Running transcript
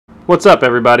What's up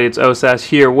everybody, it's Osas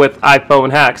here with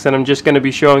iPhone Hacks, and I'm just going to be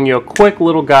showing you a quick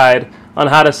little guide on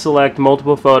how to select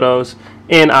multiple photos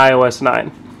in iOS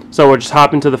 9. So we'll just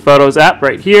hop into the Photos app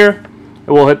right here, and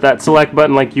we'll hit that select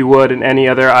button like you would in any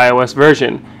other iOS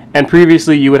version. And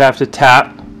previously you would have to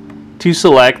tap to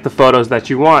select the photos that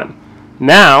you want.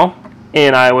 Now,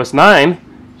 in iOS 9,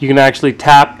 you can actually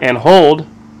tap and hold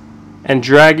and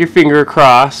drag your finger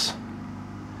across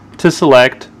to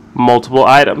select multiple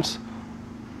items.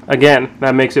 Again,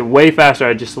 that makes it way faster.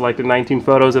 I just selected 19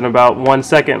 photos in about 1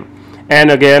 second. And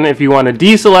again, if you want to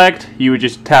deselect, you would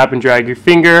just tap and drag your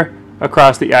finger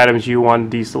across the items you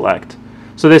want to deselect.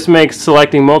 So this makes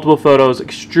selecting multiple photos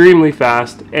extremely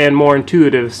fast and more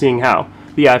intuitive, seeing how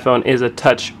the iPhone is a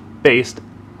touch-based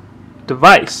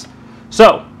device.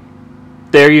 So,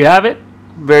 there you have it.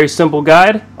 Very simple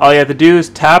guide. All you have to do is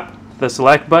tap the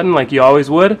select button like you always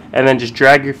would, and then just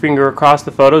drag your finger across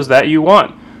the photos that you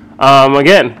want.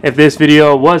 Again, if this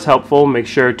video was helpful, make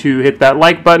sure to hit that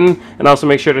like button and also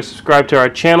make sure to subscribe to our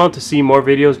channel to see more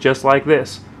videos just like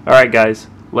this. Alright guys,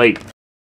 late.